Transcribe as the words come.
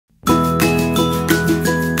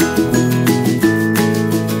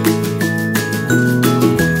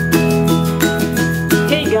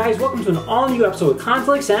new episode of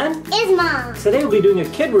Conflicts and Izma. Today we'll be doing a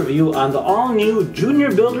kid review on the all-new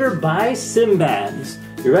Junior Builder by Simbans.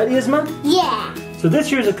 You ready, Izma? Yeah. So this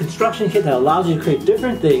here is a construction kit that allows you to create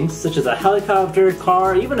different things, such as a helicopter,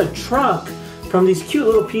 car, even a truck, from these cute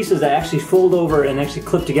little pieces that actually fold over and actually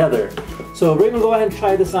clip together. So we're gonna go ahead and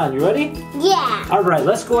try this on. You ready? Yeah. Alright,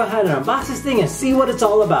 let's go ahead and unbox this thing and see what it's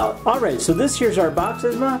all about. Alright, so this here's our box,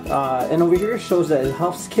 Izma. And over here shows that it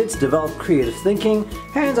helps kids develop creative thinking,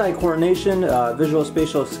 hands-eye coordination, visual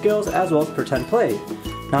spatial skills, as well as pretend play.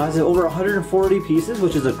 Now it has over 140 pieces,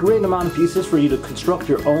 which is a great amount of pieces for you to construct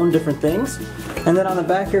your own different things. And then on the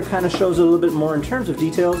back here kind of shows a little bit more in terms of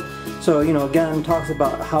details. So, you know, again, talks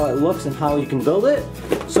about how it looks and how you can build it.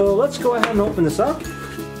 So let's go ahead and open this up.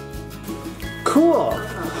 Cool!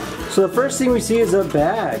 So the first thing we see is a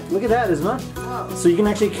bag. Look at that, Izma. So you can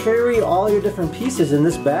actually carry all your different pieces in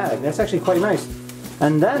this bag. That's actually quite nice.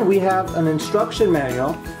 And then we have an instruction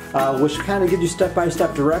manual, which kind of gives you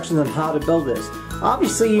step-by-step directions on how to build this.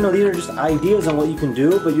 Obviously, you know, these are just ideas on what you can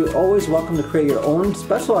do, but you're always welcome to create your own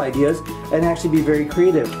special ideas and actually be very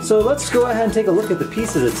creative. So let's go ahead and take a look at the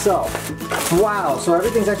pieces itself. Wow, so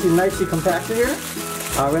everything's actually nicely compacted here.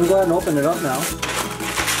 We're going to go ahead and open it up now.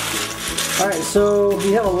 Alright, so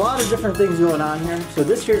we have a lot of different things going on here. So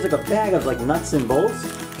this here is like a bag of like nuts and bolts.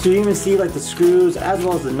 So you even see like the screws as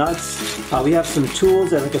well as the nuts. We have some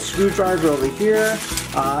tools like a screwdriver over here.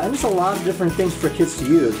 And it's a lot of different things for kids to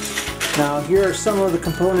use. Now here are some of the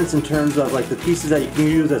components in terms of like the pieces that you can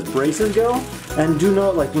use as braces go. And do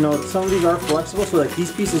note, like, you know, some of these are flexible, so like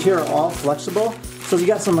these pieces here are all flexible. So you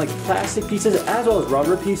got some like plastic pieces as well as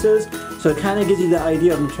rubber pieces. So it kind of gives you the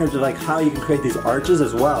idea in terms of like how you can create these arches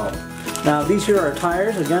as well. Now these here are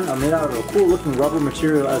tires, again, are made out of a cool looking rubber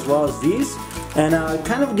material as well as these. And it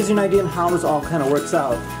kind of gives you an idea on how this all kind of works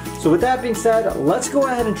out. So with that being said, let's go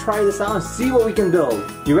ahead and try this out and see what we can build.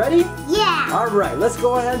 You ready? Yeah. Alright, let's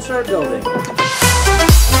go ahead and start building.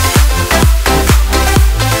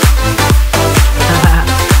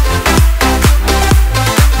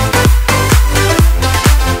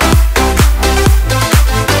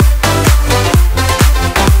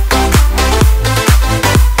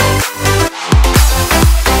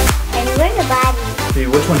 And where's the body? See,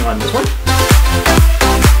 which one you want? This one?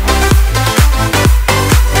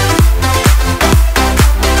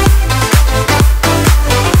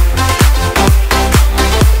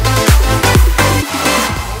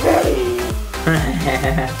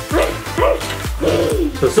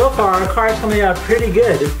 So far our car is coming out pretty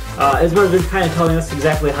good. Izma's been kind of telling us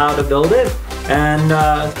exactly how to build it, and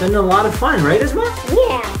it's been a lot of fun, right, Izma?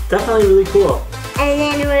 Yeah. Definitely really cool. And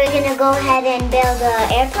then we're gonna go ahead and build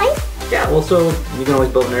an airplane. Yeah, well, so you can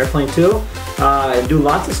always build an airplane too, and do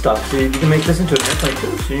lots of stuff. So you can make this into an airplane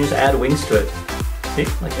too. So you just add wings to it. See,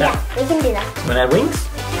 like that. Yeah, we can do that. You want to add wings?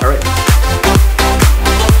 All right.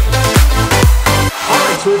 All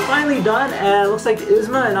right, so we're finally done, and it looks like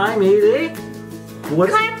Izma and I made a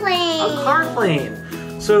Car plane. A car plane.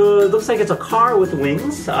 So it looks like it's a car with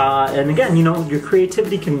wings, and again, you know, your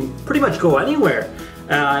creativity can pretty much go anywhere.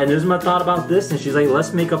 And Izma thought about this, and she's like,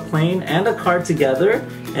 let's make a plane and a car together,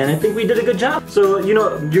 and I think we did a good job. So, you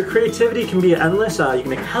know, your creativity can be endless. You can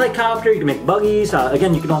make a helicopter, you can make buggies.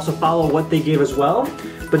 Again, you can also follow what they gave as well.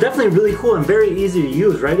 But definitely really cool and very easy to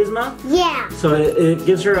use, right, Izma? Yeah. So it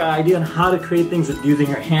gives her an idea on how to create things with using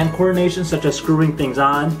her hand coordination, such as screwing things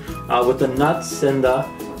on with the nuts and the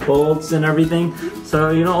bolts and everything.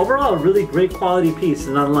 So, you know, overall a really great quality piece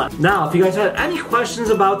and unlocked. Now, if you guys had any questions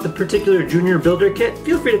about the particular Junior Builder Kit,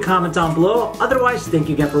 feel free to comment down below. Otherwise, thank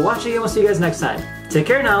you again for watching, and we'll see you guys next time. Take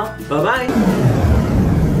care now. Bye-bye.